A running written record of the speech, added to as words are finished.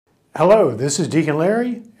Hello, this is Deacon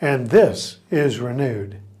Larry, and this is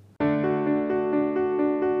Renewed.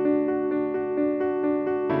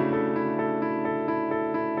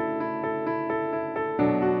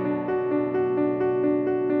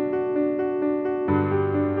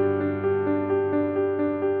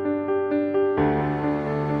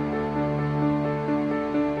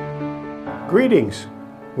 Greetings.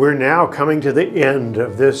 We're now coming to the end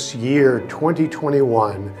of this year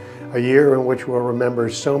 2021, a year in which we'll remember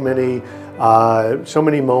so many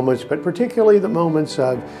moments, but particularly the moments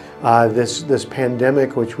of this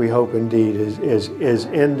pandemic, which we hope indeed is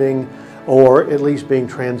ending, or at least being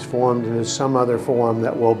transformed into some other form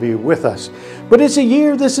that will be with us. But it's a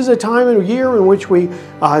year, this is a time and a year in which we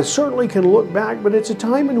certainly can look back, but it's a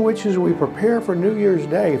time in which, as we prepare for New Year's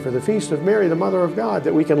Day, for the Feast of Mary, the Mother of God,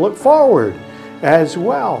 that we can look forward as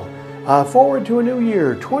well. Forward to a new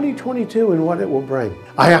year, 2022, and what it will bring.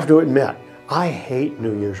 I have to admit, I hate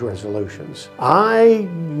New Year's resolutions. I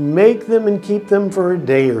make them and keep them for a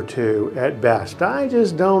day or two at best. I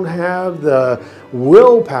just don't have the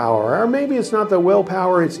willpower, or maybe it's not the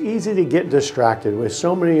willpower, it's easy to get distracted with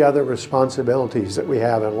so many other responsibilities that we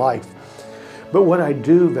have in life. But what I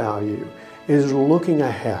do value is looking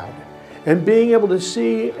ahead and being able to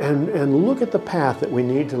see and look at the path that we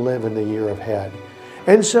need to live in the year ahead.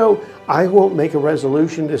 And so I won't make a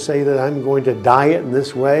resolution to say that I'm going to diet in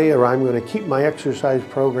this way or I'm going to keep my exercise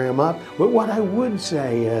program up. But what I would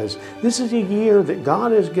say is this is a year that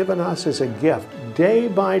God has given us as a gift, day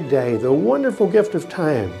by day, the wonderful gift of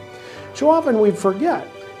time. So often we forget,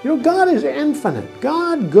 God is infinite.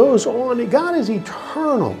 God goes on. God is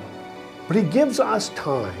eternal. But He gives us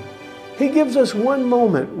time. He gives us one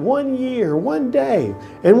moment, 1 year, 1 day,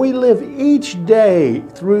 and we live each day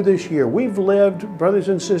through this year. We've lived, brothers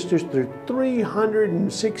and sisters, through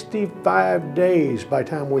 365 days by the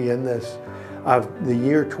time we end this of the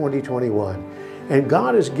year 2021. And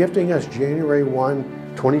God is gifting us January 1,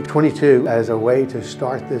 2022 as a way to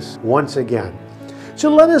start this once again.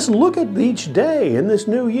 So let us look at each day in this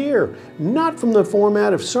new year, not from the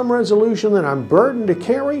format of some resolution that I'm burdened to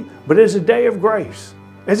carry, but as a day of grace.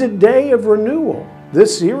 As a day of renewal.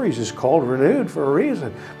 This series is called Renewed for a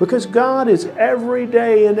reason, because God is every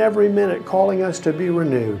day and every minute calling us to be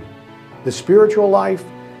renewed. The spiritual life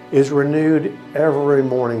is renewed every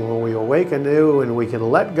morning when we awake anew and we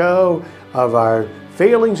can let go of our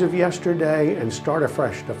failings of yesterday and start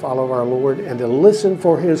afresh to follow our Lord and to listen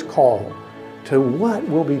for His call to what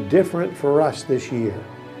will be different for us this year.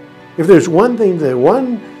 If there's one thing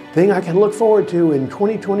I can look forward to in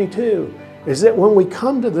 2022, is that when we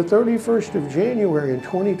come to the 31st of January in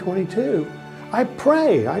 2022, I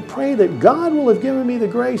pray that God will have given me the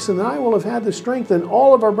grace and that I will have had the strength, and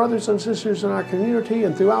all of our brothers and sisters in our community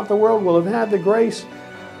and throughout the world will have had the grace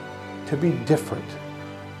to be different,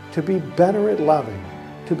 to be better at loving,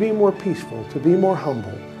 to be more peaceful, to be more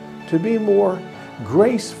humble, to be more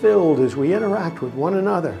grace-filled as we interact with one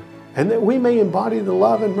another, and that we may embody the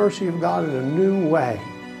love and mercy of God in a new way.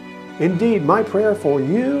 Indeed, my prayer for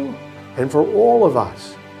you and for all of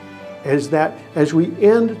us is that as we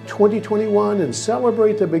end 2021 and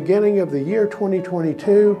celebrate the beginning of the year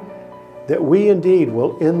 2022, that we indeed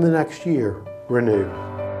will end the next year renewed.